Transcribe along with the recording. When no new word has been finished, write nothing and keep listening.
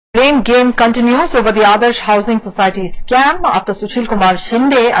Blame game continues over the Adarsh Housing Society scam after Sushil Kumar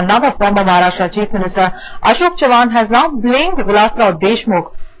Shinde, another former Maharashtra Chief Minister Ashok Chavan, has now blamed Vilasrao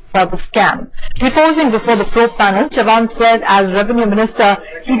Deshmukh for the scam. Reposing before the probe panel, Chavan said as Revenue Minister,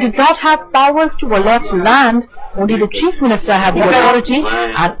 he did not have powers to allot land, only the Chief Minister had the authority,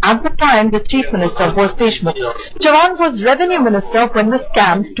 and at the time the Chief Minister was Deshmukh. Chavan was Revenue Minister when the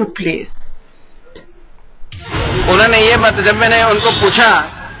scam took place. उन्होंने ये बात जब मैंने उनको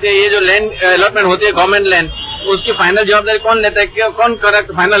पूछा कि ये जो लैंड अलॉटमेंट होती है गवर्नमेंट लैंड उसकी फाइनल जवाबदारी कौन लेता है, कौन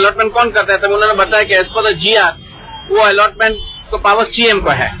करेक्ट फाइनल अलॉटमेंट कौन करता है, तब उन्होंने बताया कि एज पर द जीआर वो अलॉटमेंट को पावर सीएम को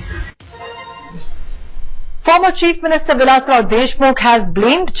है. Former Chief Minister Vilasrao Deshmukh has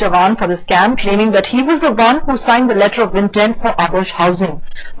blamed Chavan for the scam, claiming that he was the one who signed the letter of intent for Adarsh housing.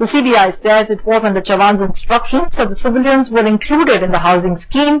 The CBI says it was under Chavan's instructions that the civilians were included in the housing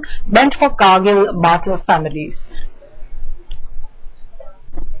scheme meant for Kargil martyr families.